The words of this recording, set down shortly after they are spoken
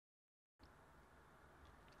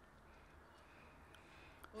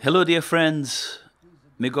Hello, dear friends.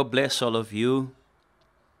 May God bless all of you.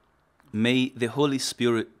 May the Holy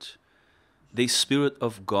Spirit, the Spirit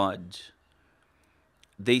of God,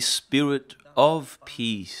 the Spirit of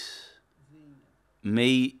peace,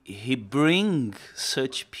 may He bring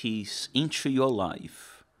such peace into your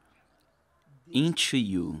life, into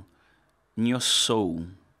you, in your soul,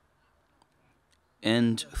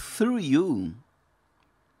 and through you,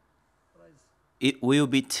 it will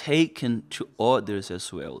be taken to others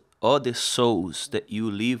as well. Other souls that you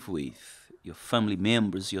live with, your family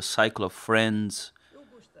members, your cycle of friends.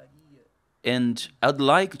 And I'd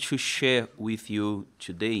like to share with you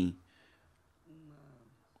today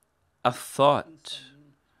a thought,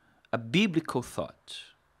 a biblical thought,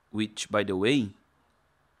 which, by the way,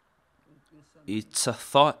 it's a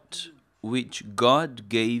thought which God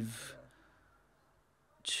gave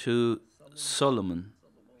to Solomon.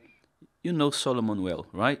 You know Solomon well,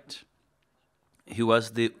 right? He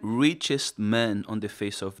was the richest man on the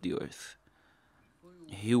face of the earth.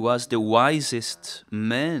 He was the wisest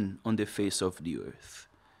man on the face of the earth.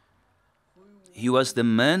 He was the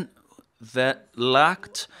man that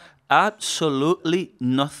lacked absolutely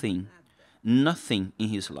nothing. Nothing in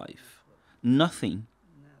his life. Nothing.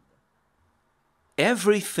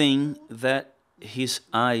 Everything that his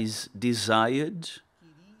eyes desired,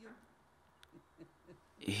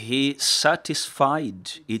 he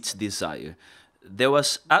satisfied its desire. There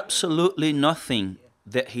was absolutely nothing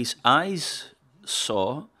that his eyes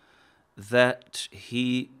saw that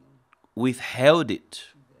he withheld it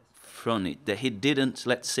from it, that he didn't,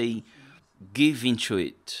 let's say, give into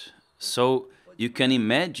it. So you can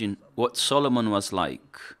imagine what Solomon was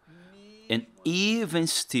like. And even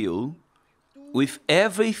still, with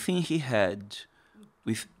everything he had,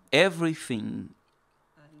 with everything,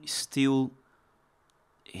 still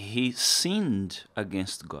he sinned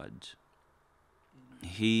against God.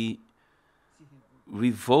 He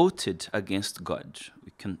revolted against God,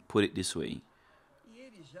 we can put it this way.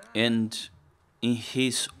 And in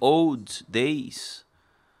his old days,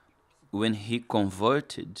 when he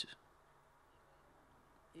converted,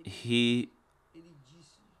 he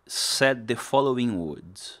said the following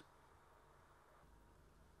words: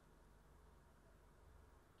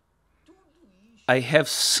 I have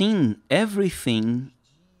seen everything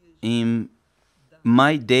in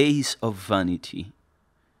my days of vanity.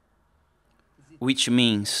 Which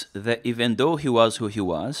means that even though he was who he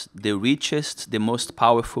was, the richest, the most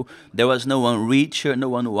powerful, there was no one richer, no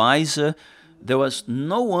one wiser, there was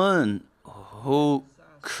no one who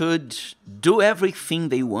could do everything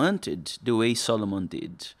they wanted the way Solomon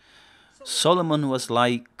did. Solomon was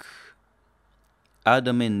like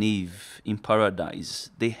Adam and Eve in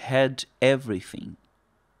paradise. They had everything.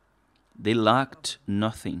 They lacked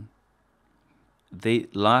nothing. They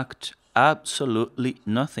lacked absolutely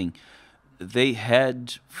nothing. They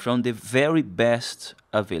had from the very best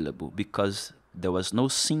available because there was no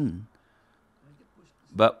sin.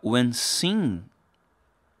 But when sin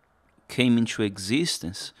came into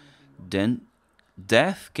existence, then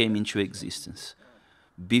death came into existence.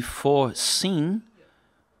 Before sin,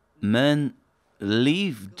 man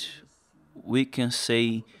lived, we can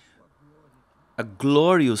say, a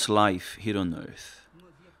glorious life here on earth.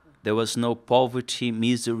 There was no poverty,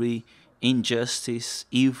 misery, injustice,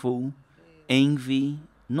 evil, envy,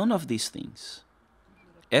 none of these things.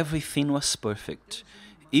 Everything was perfect.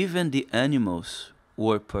 Even the animals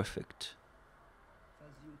were perfect.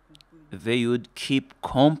 They would keep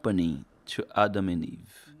company to Adam and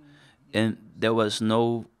Eve. And there was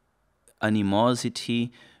no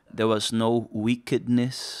animosity, there was no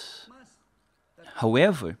wickedness.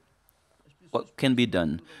 However, what can be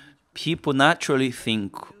done? People naturally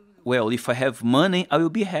think, well, if I have money, I will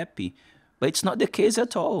be happy. But it's not the case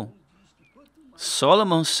at all.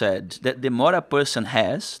 Solomon said that the more a person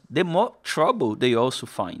has, the more trouble they also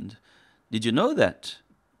find. Did you know that?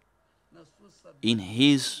 In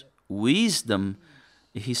his wisdom,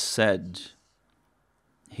 he said,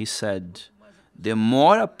 the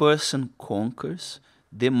more a person conquers,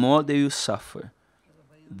 the more they will suffer,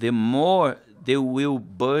 the more they will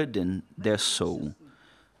burden their soul.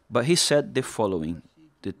 But he said the following,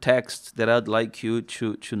 the text that I'd like you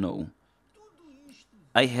to know.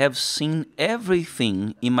 I have seen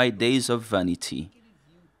everything in my days of vanity.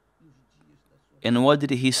 And what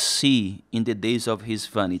did he see in the days of his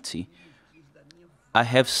vanity? I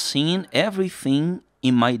have seen everything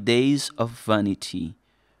in my days of vanity.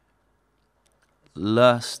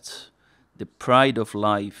 Lust, the pride of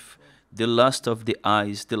life, the lust of the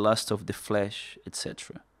eyes, the lust of the flesh,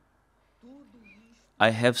 etc. I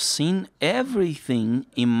have seen everything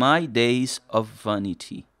in my days of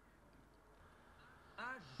vanity.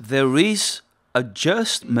 there is a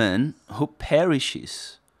just man who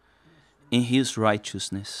perishes in his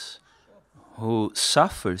righteousness, who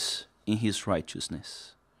suffers in his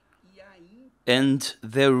righteousness. And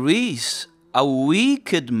there is a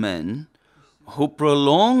wicked man who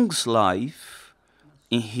prolongs life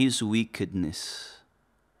in his wickedness.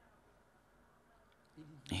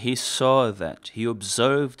 He saw that, he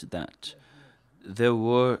observed that. There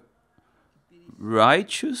were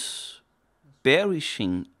righteous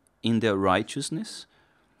perishing in their righteousness,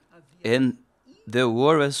 and there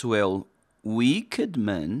were as well wicked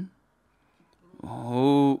men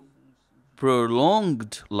who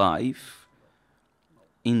prolonged life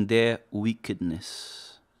in their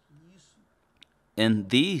wickedness. And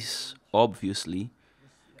this, obviously,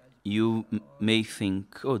 you may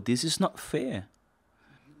think, oh, this is not fair.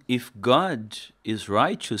 If God is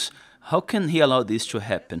righteous, how can he allow this to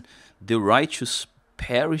happen? The righteous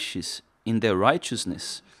perishes in their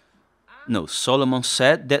righteousness. No, Solomon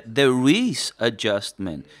said that there is a just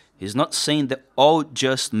man. He's not saying that all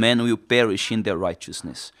just men will perish in their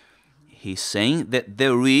righteousness. He's saying that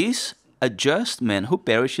there is a just man who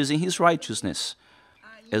perishes in his righteousness,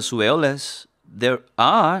 as well as there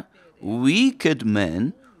are wicked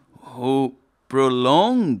men who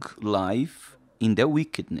prolong life in their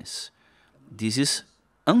wickedness. This is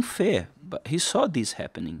unfair, but he saw this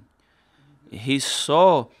happening. He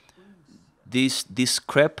saw this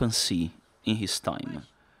discrepancy in his time.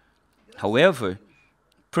 However,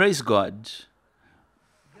 praise God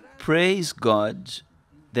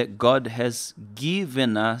that God has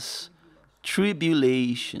given us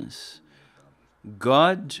tribulations.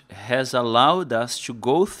 God has allowed us to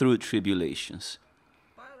go through tribulations,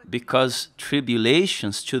 because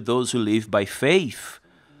tribulations, to those who live by faith,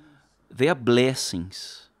 they are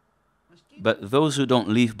blessings. But those who don't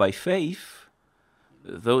live by faith,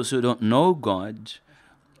 those who don't know God,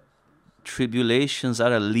 tribulations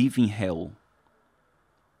are a living hell.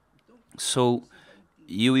 So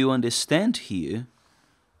you will understand here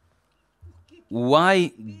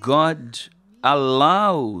why God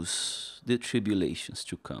allows the tribulations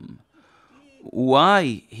to come,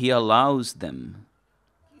 why he allows them,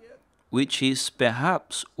 which is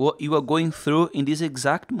perhaps what you are going through in this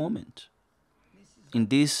exact moment. In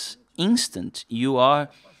this instant, you are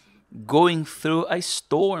going through a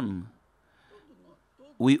storm.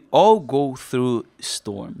 We all go through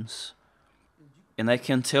storms. And I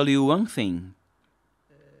can tell you one thing.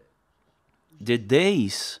 The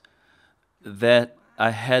days that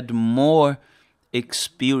I had more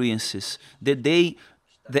experiences, the day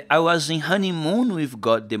that I was in honeymoon with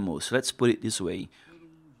God the most, let's put it this way,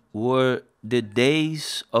 were the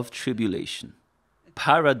days of tribulation.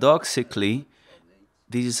 Paradoxically,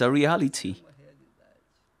 this is a reality.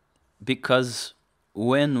 Because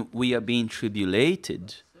when we are being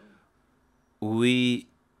tribulated, we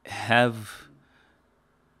have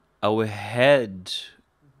our head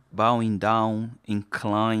bowing down,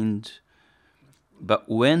 inclined. But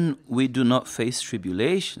when we do not face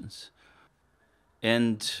tribulations,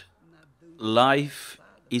 and life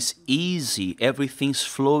is easy, everything's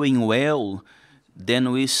flowing well,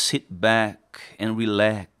 then we sit back and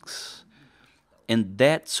relax. And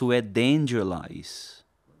that's where danger lies.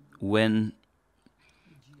 When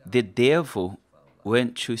the devil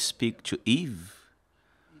went to speak to Eve,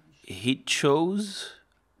 he chose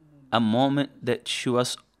a moment that she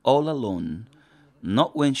was all alone,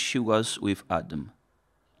 not when she was with Adam.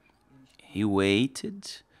 He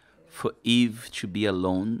waited for Eve to be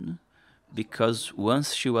alone, because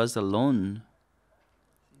once she was alone,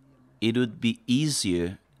 it would be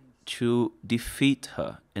easier to defeat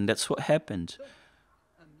her. And that's what happened.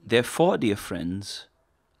 Therefore, dear friends,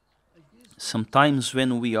 sometimes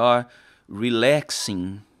when we are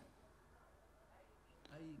relaxing,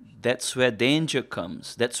 that's where danger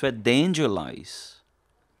comes. That's where danger lies.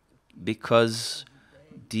 Because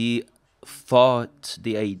the thought,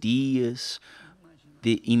 the ideas,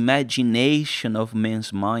 the imagination of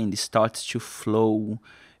man's mind starts to flow,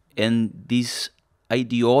 and these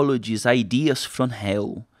ideologies, ideas from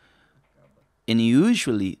hell. And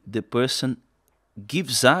usually the person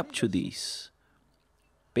gives up to this.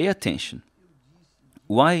 Pay attention.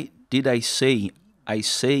 Why did I say,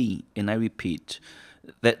 and I repeat,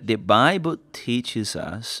 that the Bible teaches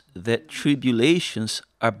us that tribulations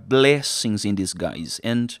are blessings in disguise,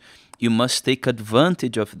 and you must take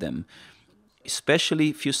advantage of them. Especially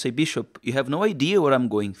if you say, Bishop, you have no idea what I'm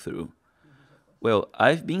going through. Well,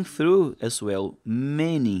 I've been through as well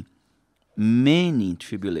many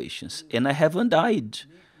tribulations, and I haven't died.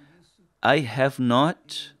 I have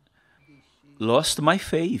not lost my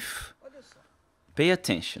faith. Pay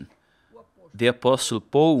attention. The Apostle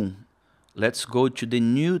Paul, let's go to the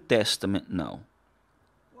New Testament now.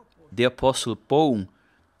 The Apostle Paul,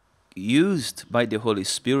 used by the Holy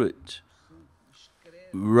Spirit,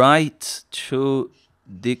 writes to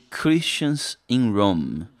the Christians in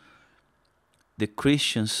Rome. The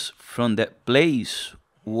Christians from that place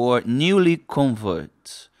were newly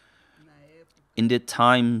converts in the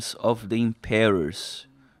times of the emperors,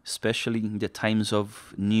 especially in the times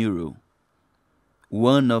of Nero,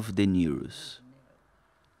 one of the Neros.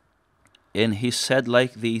 And he said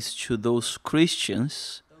like this to those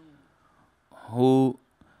Christians who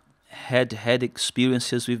had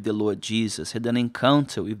experiences with the Lord Jesus, had an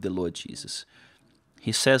encounter with the Lord Jesus.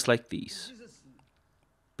 He says like this.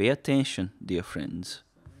 Pay attention, dear friends.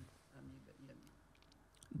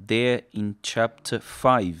 There in chapter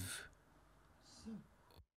 5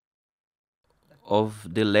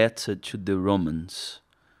 of the letter to the Romans,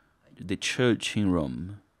 the church in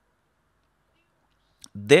Rome.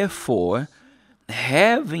 Therefore,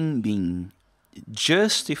 having been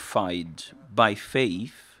justified by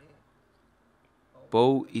faith,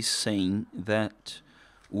 Paul is saying that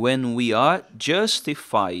when we are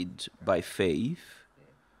justified by faith,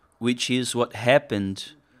 which is what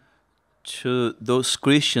happened to those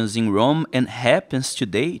Christians in Rome and happens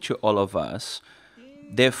today to all of us,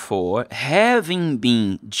 therefore, having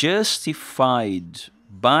been justified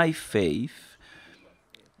by faith,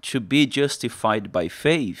 to be justified by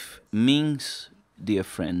faith means, dear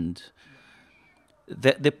friend,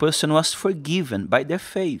 that the person was forgiven by their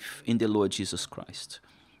faith in the Lord Jesus Christ.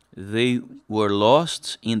 They were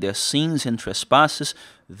lost in their sins and trespasses.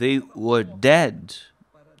 They were dead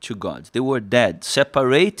to God. They were dead,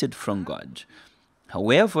 separated from God.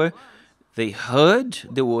 However, they heard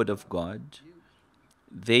the word of God.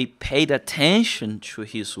 They paid attention to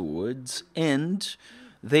his words, and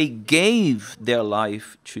they gave their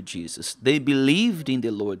life to Jesus. They believed in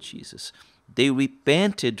the Lord Jesus. They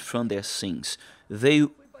repented from their sins. They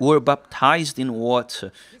were baptized in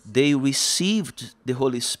water. They received the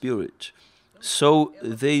Holy Spirit. So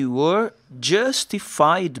they were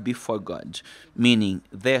justified before God, meaning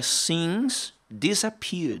their sins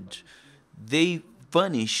disappeared. They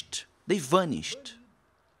vanished. They vanished.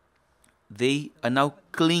 They are now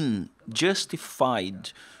clean,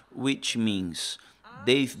 justified, which means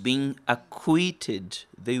they've been acquitted.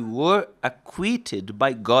 They were acquitted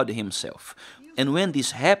by God himself. And when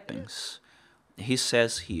this happens, he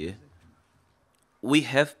says here, we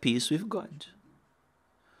have peace with God.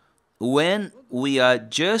 When we are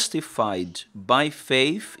justified by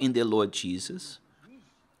faith in the Lord Jesus,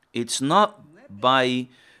 it's not by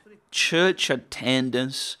church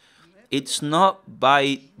attendance, it's not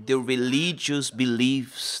by the religious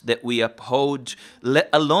beliefs that we uphold, let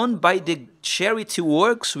alone by the charity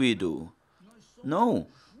works we do. No,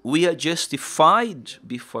 we are justified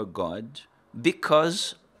before God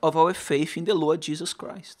because of our faith in the Lord Jesus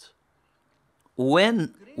Christ.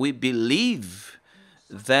 When we believe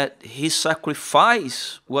that his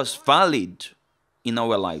sacrifice was valid in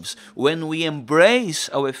our lives, when we embrace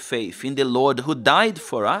our faith in the Lord who died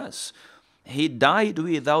for us, he died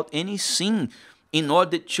without any sin in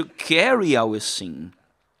order to carry our sin,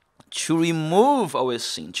 to remove our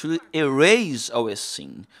sin, to erase our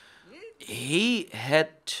sin. He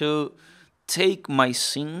had to take my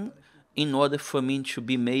sin in order for me to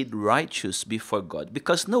be made righteous before God,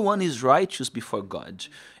 because no one is righteous before God.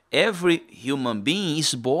 Every human being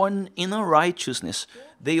is born in unrighteousness.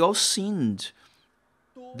 They all sinned.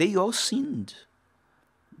 They all sinned.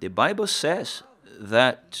 The Bible says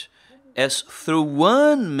that as through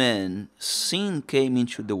one man sin came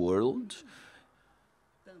into the world,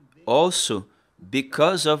 also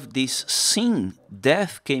because of this sin,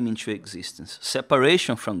 death came into existence,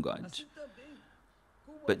 separation from God.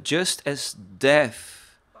 But just as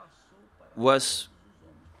death was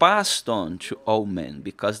passed on to all men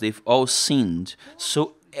because they've all sinned,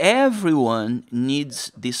 so everyone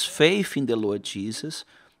needs this faith in the Lord Jesus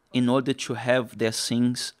in order to have their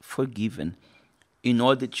sins forgiven, in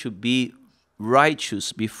order to be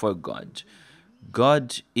righteous before God.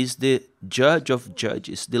 God is the judge of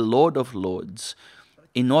judges, the Lord of lords.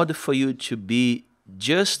 In order for you to be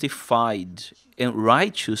justified and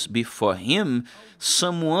righteous before him,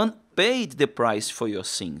 someone paid the price for your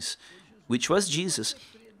sins, which was Jesus.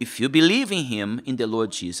 If you believe in him, in the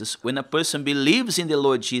Lord Jesus, when a person believes in the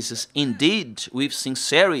Lord Jesus, indeed, with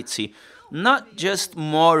sincerity, not just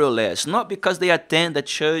more or less, not because they attend a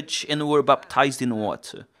church and were baptized in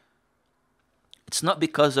water. It's not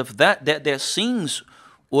because of that their sins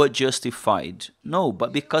were justified. No,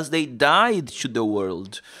 but because they died to the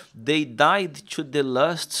world. They died to the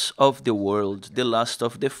lusts of the world, the lust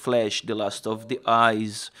of the flesh, the lust of the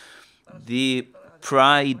eyes, the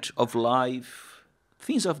pride of life,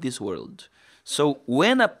 things of this world. So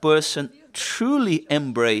when a person truly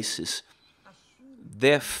embraces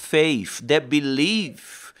their faith, their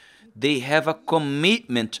belief, they have a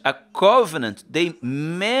commitment, a covenant, they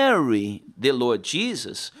marry the Lord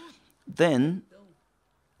Jesus, then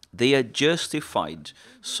they are justified.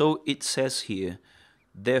 So it says here,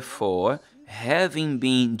 therefore, having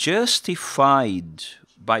been justified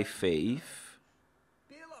by faith,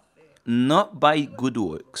 not by good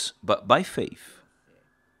works, but by faith.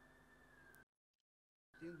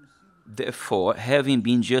 Therefore, having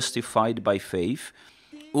been justified by faith,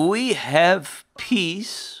 we have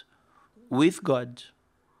peace with God.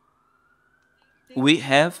 We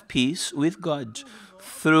have peace with God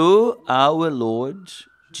through our Lord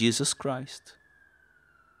Jesus Christ.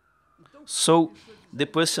 So the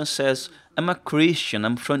person says, I'm a Christian,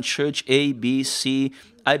 I'm from church A, B, C,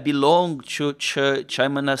 I belong to church,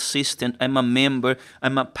 I'm an assistant, I'm a member,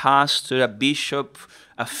 I'm a pastor, a bishop,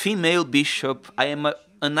 a female bishop, I am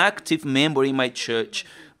an active member in my church.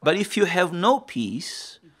 But if you have no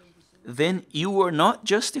peace, then you are not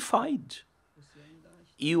justified.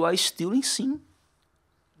 You are still in sin.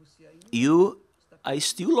 You are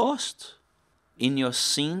still lost in your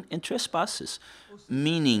sin and trespasses,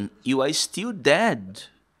 meaning you are still dead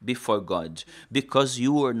before God because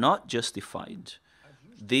you are not justified.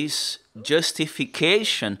 This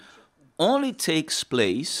justification only takes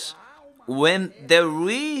place when there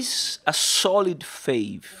is a solid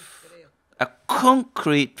faith, a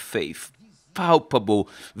concrete faith, palpable,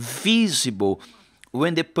 visible,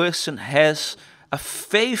 when the person has a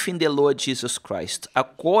faith in the Lord Jesus Christ,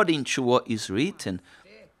 according to what is written,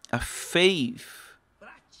 a faith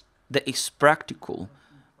that is practical,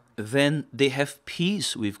 then they have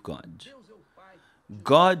peace with God.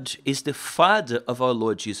 God is the Father of our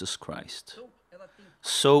Lord Jesus Christ.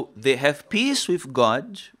 So they have peace with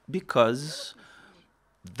God because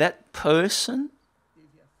that person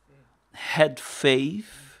had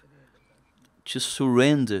faith to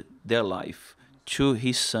surrender their life to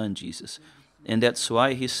his Son Jesus. And that's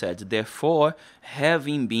why he said, therefore,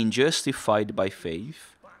 having been justified by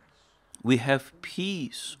faith, we have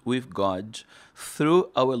peace with God through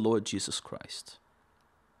our Lord Jesus Christ.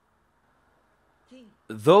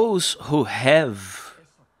 Those who have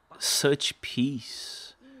such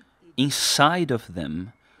peace inside of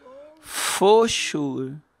them, for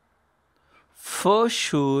sure,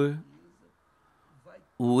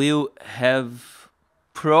 will have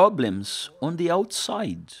problems on the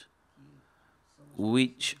outside,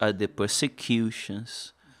 which are the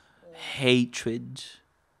persecutions, hatred,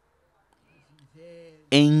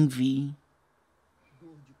 envy,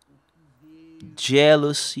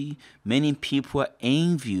 jealousy. Many people are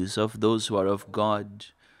envious of those who are of God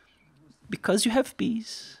because you have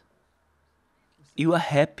peace. You are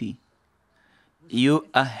happy. You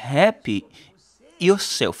are happy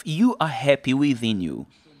yourself. You are happy within you.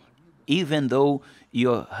 Even though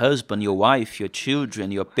your husband, your wife, your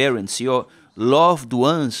children, your parents, your loved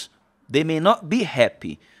ones, they may not be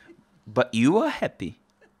happy, but you are happy.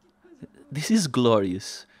 This is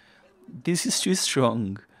glorious. This is too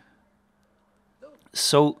strong.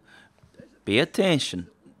 So, pay attention.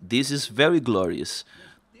 This is very glorious.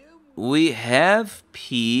 We have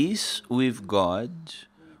peace with God,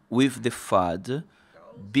 with the Father,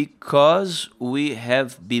 because we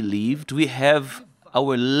have believed, we have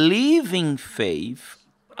our living faith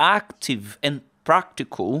active and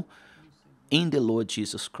practical in the Lord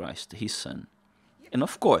Jesus Christ, his Son. And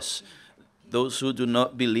of course, those who do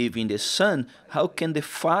not believe in the Son, how can the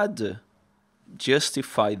Father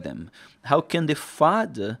justify them? How can the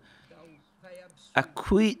Father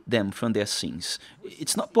acquit them from their sins?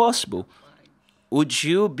 It's not possible. Would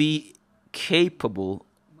you be capable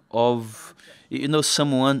of,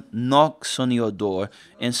 someone knocks on your door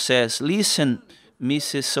and says, listen,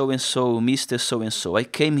 Mrs. So-and-so, Mr. So-and-so, I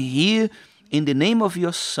came here in the name of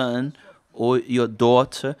your son or your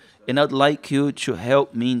daughter, and I'd like you to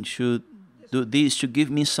help me to do this, to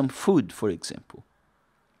give me some food, for example.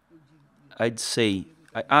 I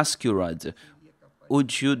ask you rather,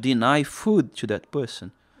 would you deny food to that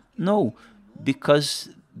person? No, because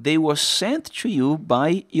they were sent to you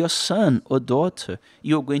by your son or daughter.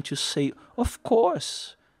 You're going to say, of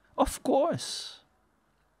course, of course.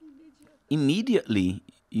 Immediately,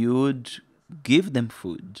 you would give them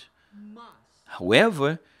food.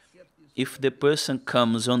 However, if the person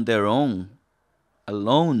comes on their own,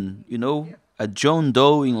 alone, a John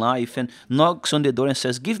Doe in life and knocks on the door and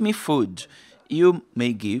says, "Give me food," you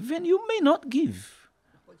may give and you may not give.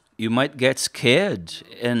 You might get scared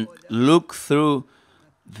and look through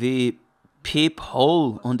the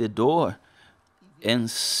peephole on the door and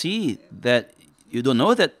see that you don't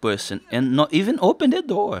know that person and not even open the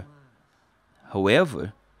door.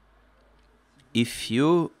 However, if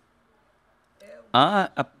you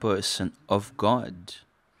are a person of God,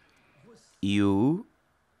 you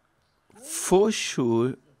for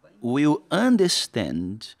sure will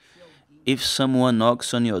understand if someone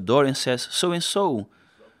knocks on your door and says, "So and so,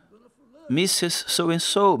 Mrs. So and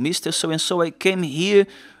so, Mr. So and so, I came here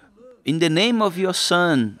in the name of your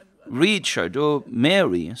son, Richard or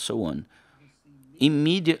Mary," and so on.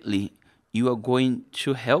 Immediately you are going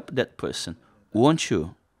to help that person, won't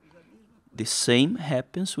you? The same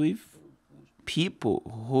happens with people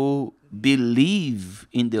who believe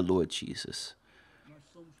in the Lord Jesus.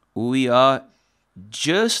 We are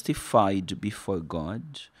justified before God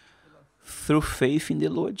through faith in the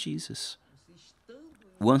Lord Jesus.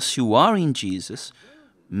 Once you are in Jesus,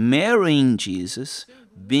 marrying Jesus,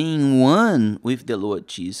 being one with the Lord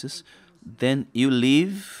Jesus, then you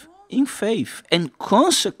live in faith, and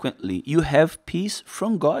consequently you have peace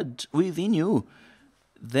from God within you.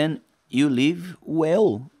 Then you live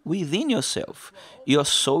well within yourself. Your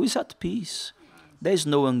soul is at peace. There's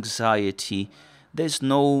no anxiety, there's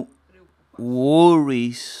no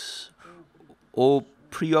worries or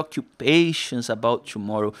preoccupations about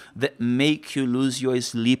tomorrow that make you lose your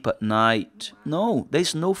sleep at night. No,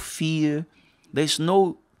 there's no fear, there's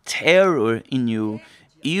no terror in you.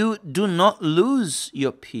 You do not lose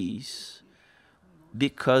your peace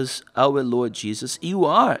because our Lord Jesus, you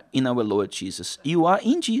are in our Lord Jesus, you are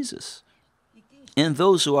in Jesus. And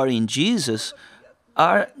those who are in Jesus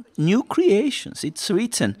are new creations. It's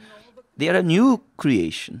written, they are a new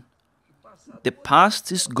creation. The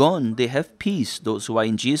past is gone, they have peace. Those who are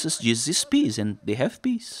in Jesus, Jesus is peace, and they have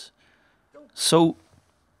peace. So,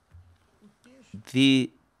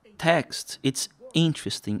 the text, it's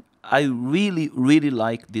interesting. I really, really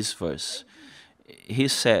like this verse. He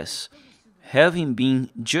says, having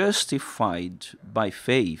been justified by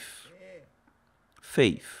faith,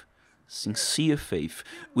 sincere faith,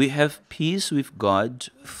 we have peace with God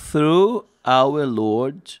through our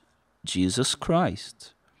Lord Jesus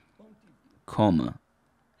Christ, comma,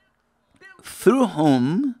 through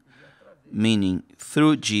whom, meaning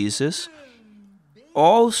through Jesus,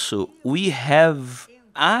 also we have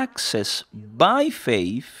access by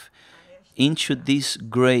faith into this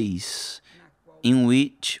grace in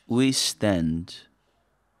which we stand,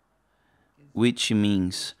 which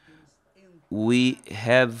means we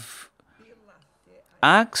have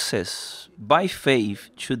access by faith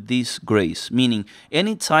to this grace, meaning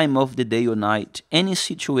any time of the day or night, any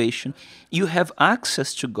situation, you have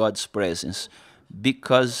access to God's presence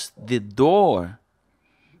because the door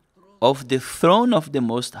of the throne of the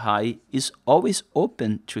Most High is always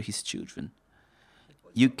open to His children.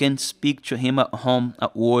 You can speak to Him at home,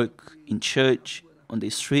 at work, in church, on the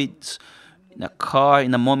streets, in a car,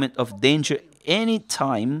 in a moment of danger,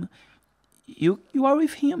 anytime you are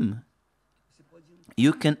with Him.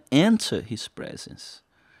 You can enter His presence.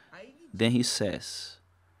 Then He says,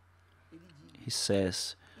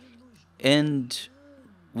 and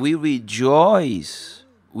we rejoice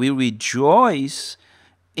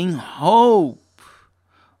in hope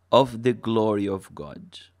of the glory of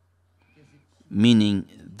God. Meaning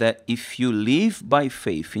that if you live by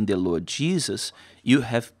faith in the Lord Jesus, you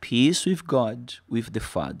have peace with God, with the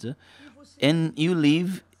Father, and you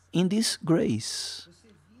live in this grace.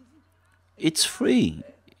 It's free.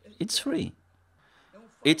 It's free.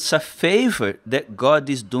 It's a favor that God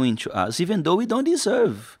is doing to us, even though we don't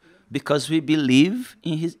deserve, because we believe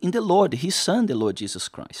in the Lord, His Son, the Lord Jesus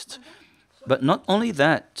Christ. But not only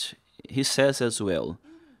that, He says as well,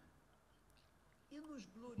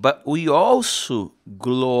 but we also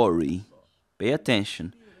glory, pay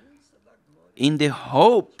attention, in the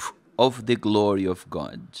hope of the glory of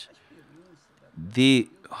God. The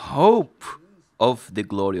hope of the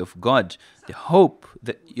glory of God, the hope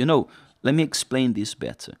that, let me explain this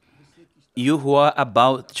better. You who are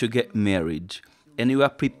about to get married and you are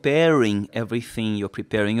preparing everything, you're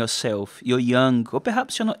preparing yourself, you're young, or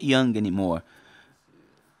perhaps you're not young anymore.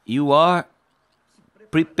 You are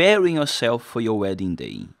preparing yourself for your wedding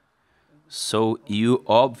day. So you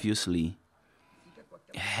obviously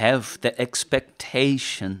have that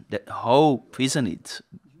expectation, that hope, isn't it?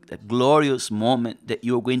 That glorious moment that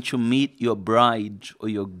you're going to meet your bride or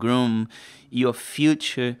your groom, your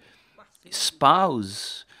future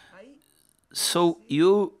spouse. So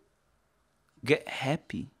you get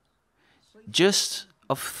happy. just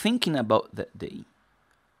of thinking about that day.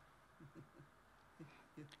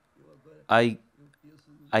 I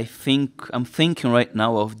I'm thinking right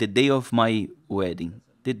now of the day of my wedding,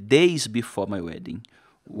 the days before my wedding.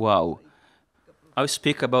 Wow. I'll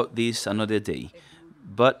speak about this another day.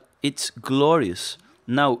 But it's glorious.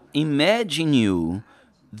 Now imagine you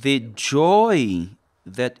the joy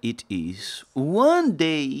that it is. One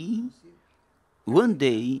day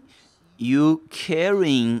you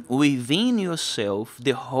carrying within yourself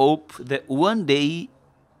the hope that one day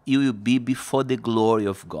you will be before the glory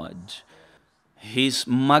of God, His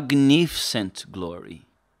magnificent glory.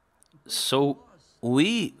 So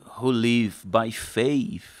we who live by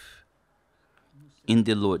faith in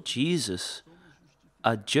the Lord Jesus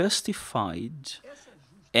are justified,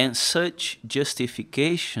 and such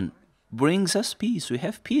justification brings us peace. We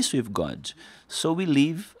have peace with God, so we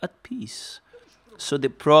live at peace. So the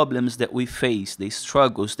problems that we face, the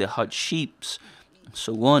struggles, the hardships,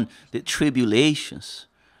 so on, the tribulations,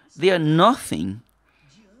 they are nothing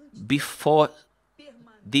before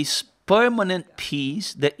this permanent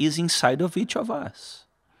peace that is inside of each of us.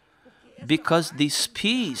 Because this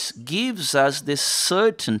peace gives us the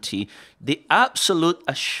certainty, the absolute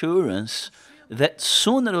assurance that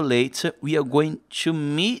sooner or later we are going to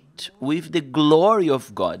meet with the glory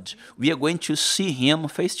of God. We are going to see Him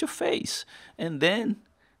face to face. And then,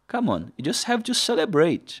 come on, you just have to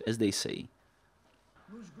celebrate, as they say.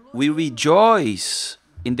 We rejoice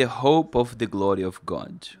in the hope of the glory of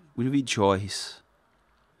God. We rejoice.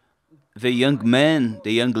 The young man,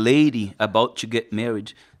 the young lady about to get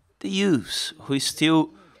married, the youths who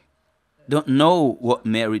still don't know what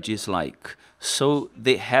marriage is like. So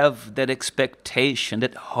they have that expectation,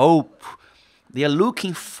 that hope. They are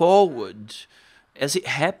looking forward, as it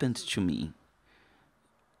happened to me,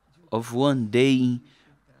 of one day,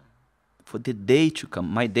 for the day to come.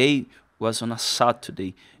 My day was on a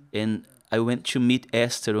Saturday, and I went to meet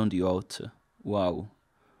Esther on the altar. Wow.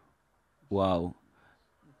 Wow.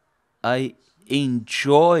 I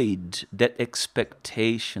enjoyed that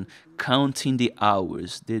expectation, counting the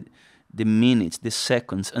hours, the minutes, the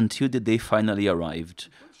seconds, until the day finally arrived.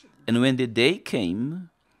 And when the day came,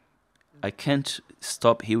 I can't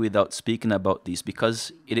stop here without speaking about this,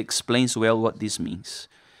 because it explains well what this means.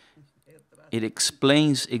 It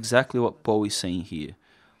explains exactly what Paul is saying here.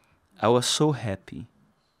 I was so happy.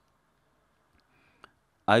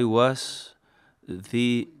 I was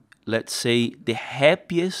let's say, the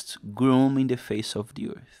happiest groom in the face of the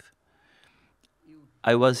earth.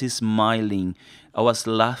 I was smiling. I was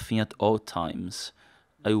laughing at all times.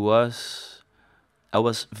 I was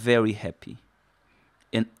very happy.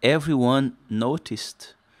 And everyone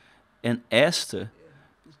noticed. And Esther,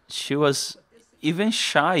 she was even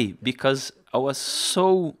shy, because I was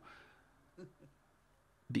so...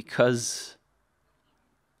 because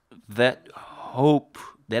that hope,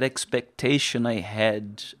 that expectation I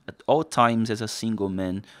had at all times as a single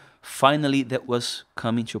man, finally that was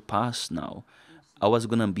coming to pass now. I was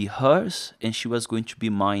going to be hers, and she was going to be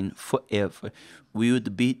mine forever. We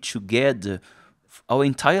would be together our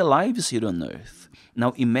entire lives here on earth.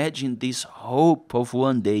 Now imagine this hope of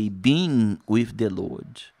one day being with the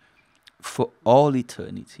Lord for all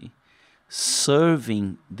eternity,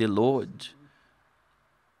 serving the Lord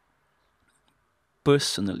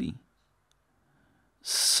personally,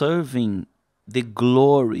 serving the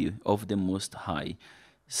glory of the Most High,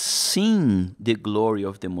 seeing the glory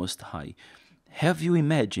of the Most High. Have you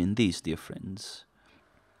imagined this, dear friends?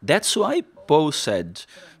 That's why Paul said,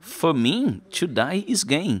 for me, to die is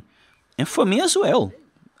gain. And for me as well.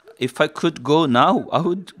 If I could go now, I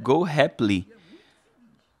would go happily.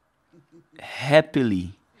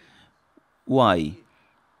 Happily. Why?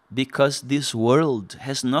 Because this world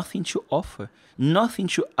has nothing to offer, nothing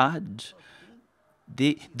to add.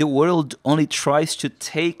 The world only tries to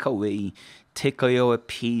take away our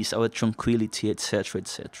peace, our tranquility, etc.,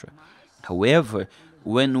 etc. However,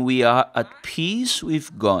 when we are at peace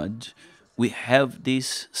with God, we have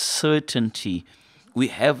this certainty, we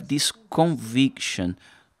have this conviction,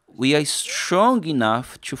 we are strong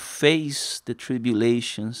enough to face the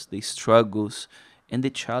tribulations, the struggles, and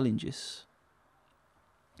the challenges.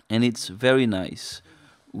 And it's very nice.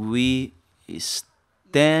 We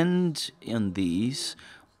stand in this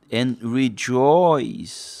and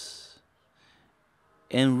rejoice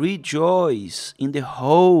in the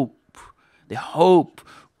hope. The hope.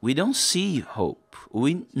 We don't see hope.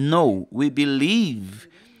 We know, we believe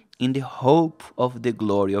in the hope of the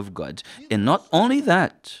glory of God. And not only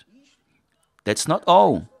that, that's not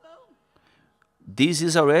all. This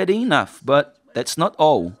is already enough, but that's not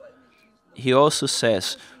all. He also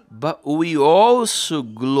says, but we also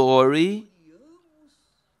glory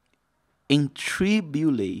in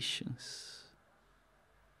tribulations.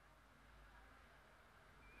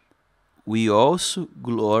 We also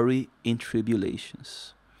glory in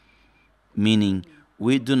tribulations. Meaning,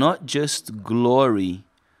 we do not just glory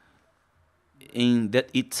in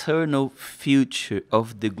that eternal future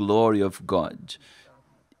of the glory of God,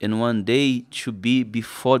 and one day to be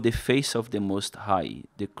before the face of the Most High,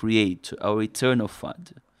 the Creator, our eternal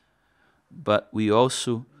Father. But we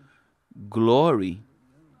also glory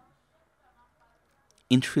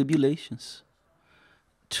in tribulations.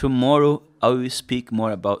 Tomorrow I will speak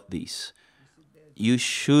more about this. You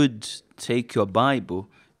should take your Bible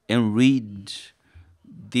and read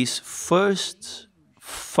these first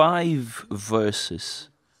 5 verses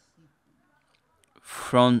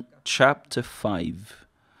from chapter 5.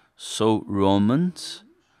 So Romans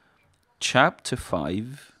chapter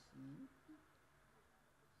 5,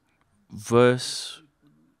 verse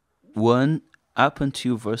 1 up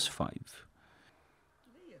until verse 5.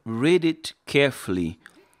 Read it carefully.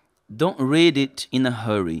 Don't read it in a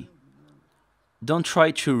hurry. Don't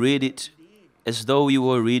try to read it as though you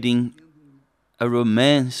were reading a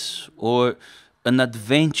romance or an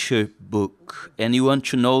adventure book and you want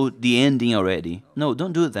to know the ending already. No,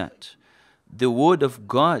 don't do that. The Word of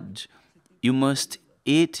God, you must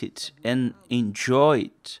eat it and enjoy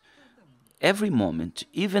it every moment.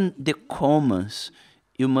 Even the commas,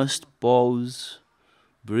 you must pause,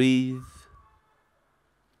 breathe,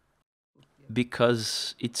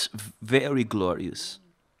 because it's very glorious.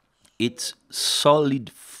 It's solid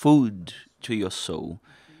food to your soul.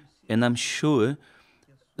 And I'm sure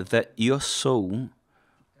that your soul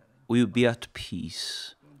will be at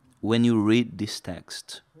peace when you read this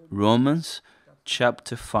text. Romans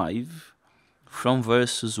chapter 5, from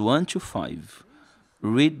verses 1 to 5.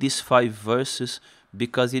 Read these 5 verses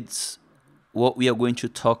because it's what we are going to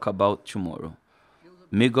talk about tomorrow.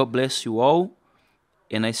 May God bless you all,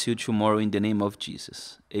 and I see you tomorrow in the name of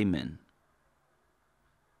Jesus. Amen.